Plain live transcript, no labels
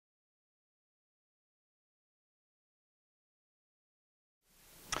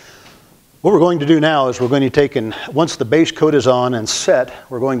What we're going to do now is we're going to take and, once the base coat is on and set,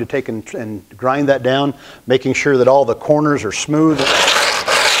 we're going to take and grind that down, making sure that all the corners are smooth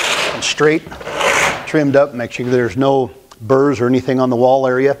and straight, trimmed up, make sure there's no burrs or anything on the wall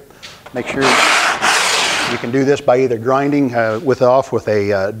area. Make sure you can do this by either grinding with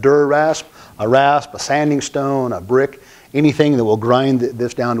a Dura-Rasp, a sanding stone, a brick, anything that will grind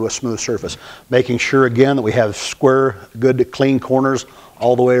this down to a smooth surface. Making sure again that we have square, good, clean corners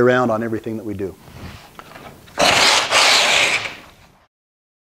all the way around on everything that we do.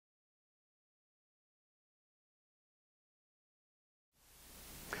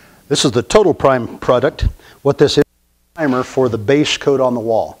 This is the Total Prime product. What this is a primer for the base coat on the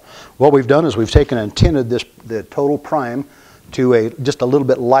wall. What we've done is we've taken and tinted the Total Prime to just a little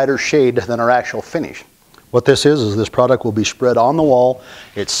bit lighter shade than our actual finish. What this is this product will be spread on the wall.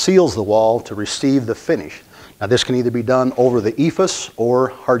 It seals the wall to receive the finish. Now this can either be done over the EIFS or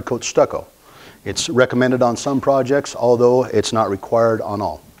hard coat stucco. It's recommended on some projects, although it's not required on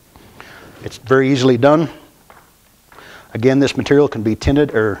all. It's very easily done. Again, this material can be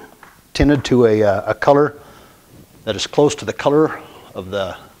tinted to a color that is close to the color of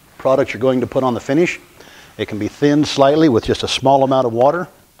the product you're going to put on the finish. It can be thinned slightly with just a small amount of water.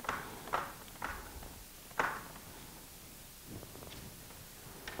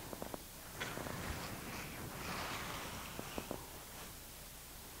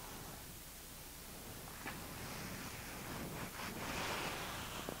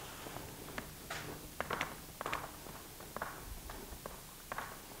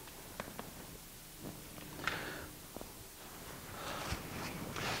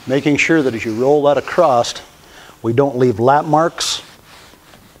 Making sure that as you roll that across, we don't leave lap marks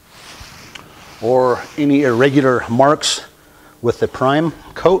or any irregular marks with the prime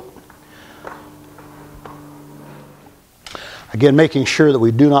coat. Again, making sure that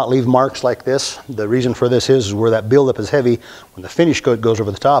we do not leave marks like this. The reason for this is where that buildup is heavy, when the finish coat goes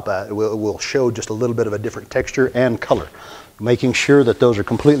over the top, it will show just a little bit of a different texture and color. Making sure that those are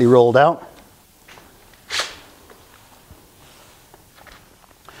completely rolled out.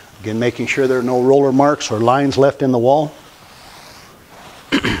 Again, making sure there are no roller marks or lines left in the wall.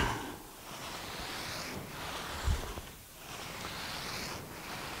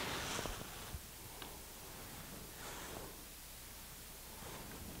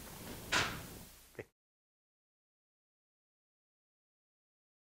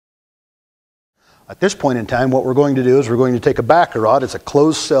 At this point in time, what we're going to do is we're going to take a backer rod. It's a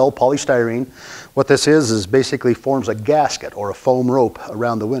closed cell polystyrene. What this is basically forms a gasket or a foam rope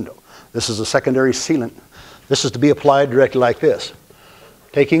around the window. This is a secondary sealant. This is to be applied directly like this.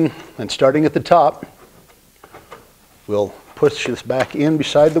 Taking and starting at the top, we'll push this back in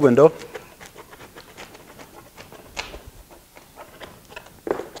beside the window.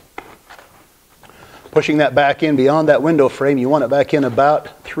 Pushing that back in beyond that window frame, you want it back in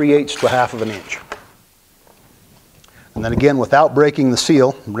about 3/8 to 1/2 of an inch. And then again, without breaking the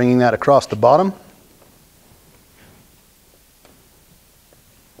seal, bringing that across the bottom.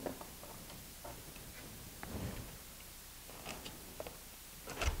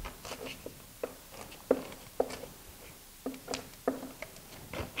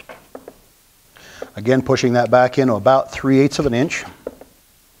 Again, pushing that back in to about 3/8 of an inch.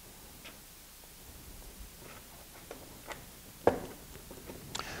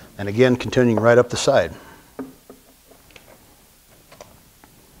 And again, continuing right up the side.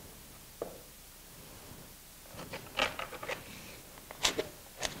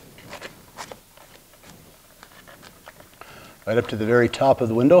 Right up to the very top of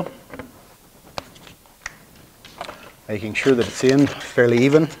the window. Making sure that it's in fairly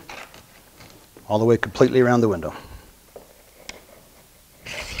even, all the way completely around the window.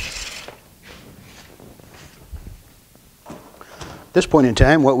 At this point in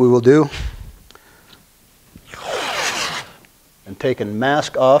time, what we will do, and take and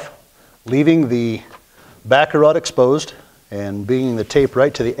mask off, leaving the backer rod exposed and bringing the tape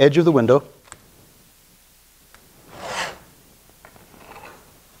right to the edge of the window.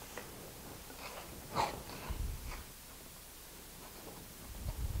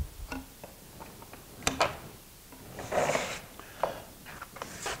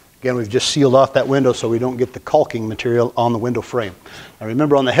 Again, we've just sealed off that window so we don't get the caulking material on the window frame. Now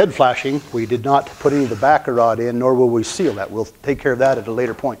remember, on the head flashing, we did not put any of the backer rod in, nor will we seal that. We'll take care of that at a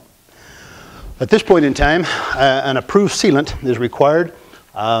later point. At this point in time, an approved sealant is required.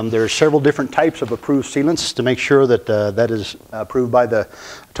 There are several different types of approved sealants to make sure that that is approved by the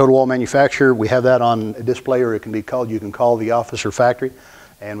total wall manufacturer. We have that on a display, or it can be called, you can call the office or factory,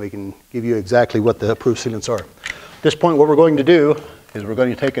 and we can give you exactly what the approved sealants are. At this point, what we're going to do is we're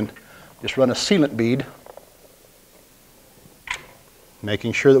going to take and just run a sealant bead,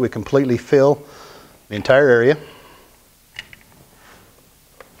 making sure that we completely fill the entire area.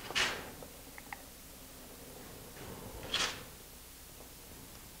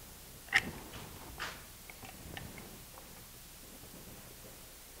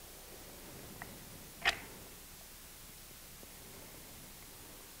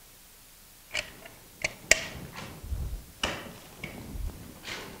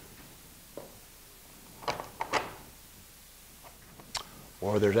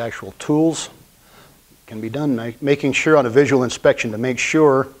 Or there's actual tools can be done, making sure on a visual inspection to make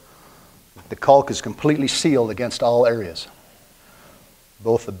sure that the caulk is completely sealed against all areas,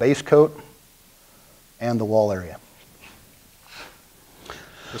 both the base coat and the wall area.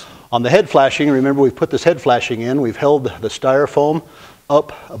 On the head flashing, remember we've put this head flashing in, we've held the styrofoam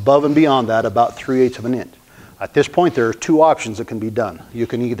up above and beyond that about 3/8 of an inch. At this point there are two options that can be done. You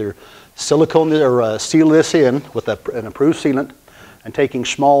can either silicone or seal this in with an approved sealant, and taking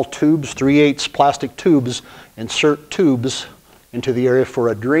small tubes, 3/8 plastic tubes, insert tubes into the area for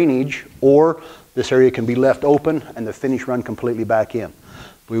a drainage, or this area can be left open and the finish run completely back in.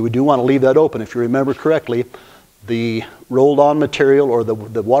 We do want to leave that open. If you remember correctly, the rolled on material or the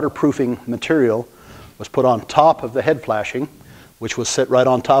waterproofing material was put on top of the head flashing, which was set right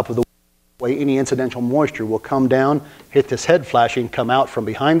on top of the way any incidental moisture will come down, hit this head flashing, come out from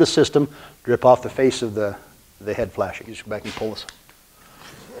behind the system, drip off the face of the head flashing. Just go back and pull this.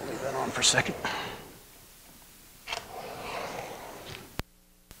 Leave that on for a second.